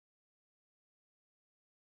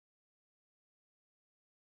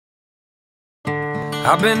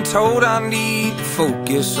I've been told I need to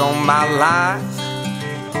focus on my life,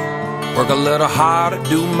 work a little harder,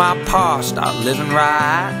 do my part, start living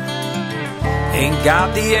right. Ain't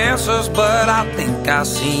got the answers, but I think I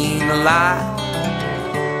seen the light.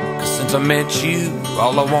 'Cause since I met you,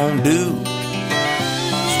 all I wanna do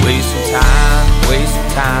is waste some time, waste some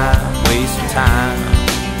time, waste some time,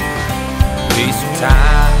 waste some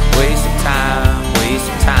time, waste some time, waste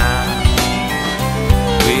some time, waste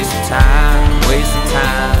some time, waste some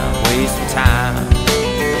time, waste some time,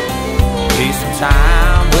 waste some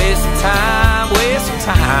time, waste some time, waste some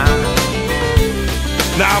time.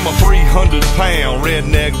 Now I'm a 300-pound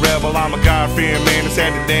redneck rebel. I'm a God-fearing man that's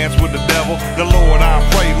had to dance with the devil. The Lord, I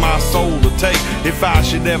pray my soul to take if I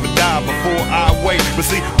should ever die before I wait. But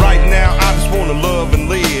see, right now I just wanna love and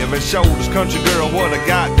live and show this country girl what I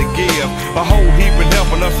got to give. A whole heap of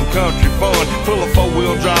helping us some country fun, full of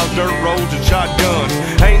four-wheel drive, dirt roads, and shotguns.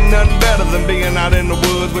 Ain't nothing better than being out in the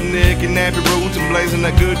woods with Nick and Avery roots and blazing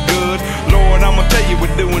that good. Lord, I'ma tell you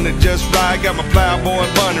we're doing it just right. Got my plowboy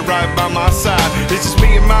bunny right by my side. It's just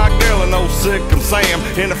me and my girl and old Sickum Sam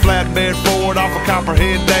in a flatbed Ford off a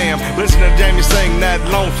Copperhead Dam. Listen to Jamie sing that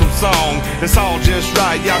lonesome song. It's all just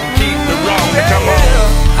right, y'all can keep it wrong. Come on.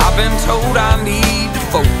 I've been told I need to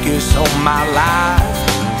focus on my life,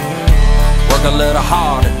 work a little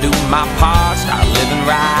harder, do my part, start living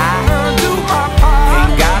right. Do my part.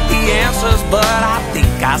 Ain't got the answers, but I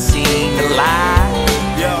think I seen the light.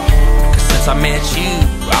 Cause since I met you,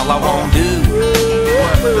 all I wanna do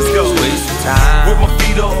Let's go. is waste some time. With my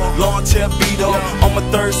feet up, lawn chair beat up. On my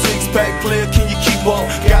third six-pack player, can you keep up?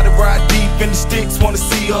 Gotta ride deep in the sticks, wanna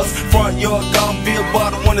see us. Front yard, golf field,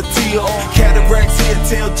 bottom wanna tee up. Cataracts here,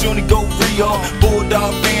 tell Junior go re-up.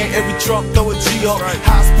 Bulldog van, every truck throw a G up.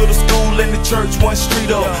 Hospital, school, and the church, one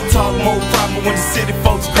street up. Talk more proper when the city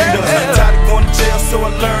folks greet us. Tired of going to jail, so I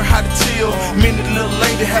learned how to chill. Minute a little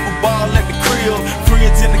later, have a ball at the crib.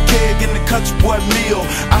 Friends in the keg, in the country boy meal.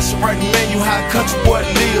 I should recommend you how a country boy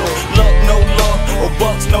live. Luck, no luck, or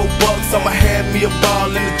bucks, no bucks. I'ma have me a ball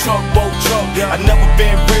in the trunk, boat truck. I never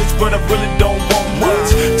been rich, but I really don't want much.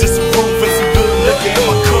 Just some roof and some good liquor in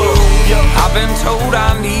my cup. I've been told I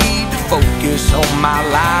need to focus on my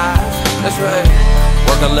life. That's right.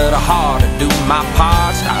 Work a little harder, do my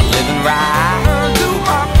part, start living right. Do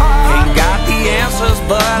my part. Ain't got the answers,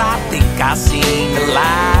 but I think I seen the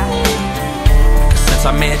light. 'Cause since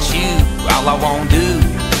I met you, all I wanna do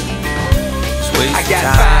is waste I got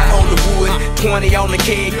time. 5 on the wood, 20 on the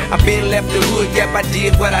keg. I been left the hood, yep, I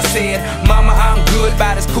did what I said. Mama, I'm good,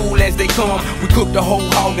 about as cool as they come. We cook the whole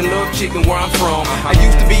hog and love chicken where I'm from. I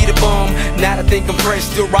used to be the bum, now I think I'm fresh.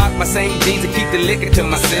 Still rock my same jeans and keep the liquor to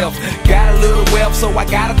myself. Got a little wealth, so I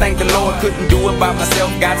gotta thank the Lord. Couldn't do it by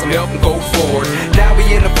myself, got some help and go forward. Now we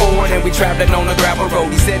in the Ford and we traveling on a gravel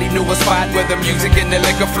road. He said he knew a spot where the music and the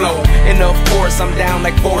liquor flow. And of course, I'm down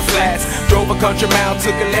like 4 flats. Drove a country mile,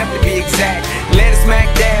 took a left to be exact. Let it smack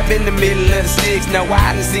dab in the middle of the sticks. Now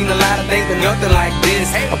I done seen a lot of things, but nothing like this.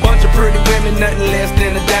 A bunch of pretty women, nothing less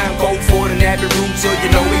than a dime. Go for it and have your roots, so you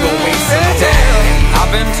know we gon' waste some time.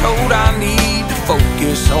 I've been told I need to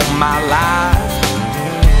focus on my life,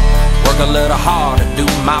 work a little harder, do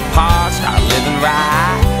my part, start living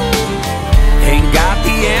right. Ain't got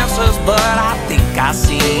the answers, but I think I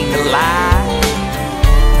seen the light.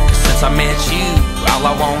 'Cause since I met you, all I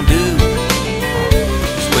wanna do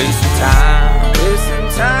is waste some time.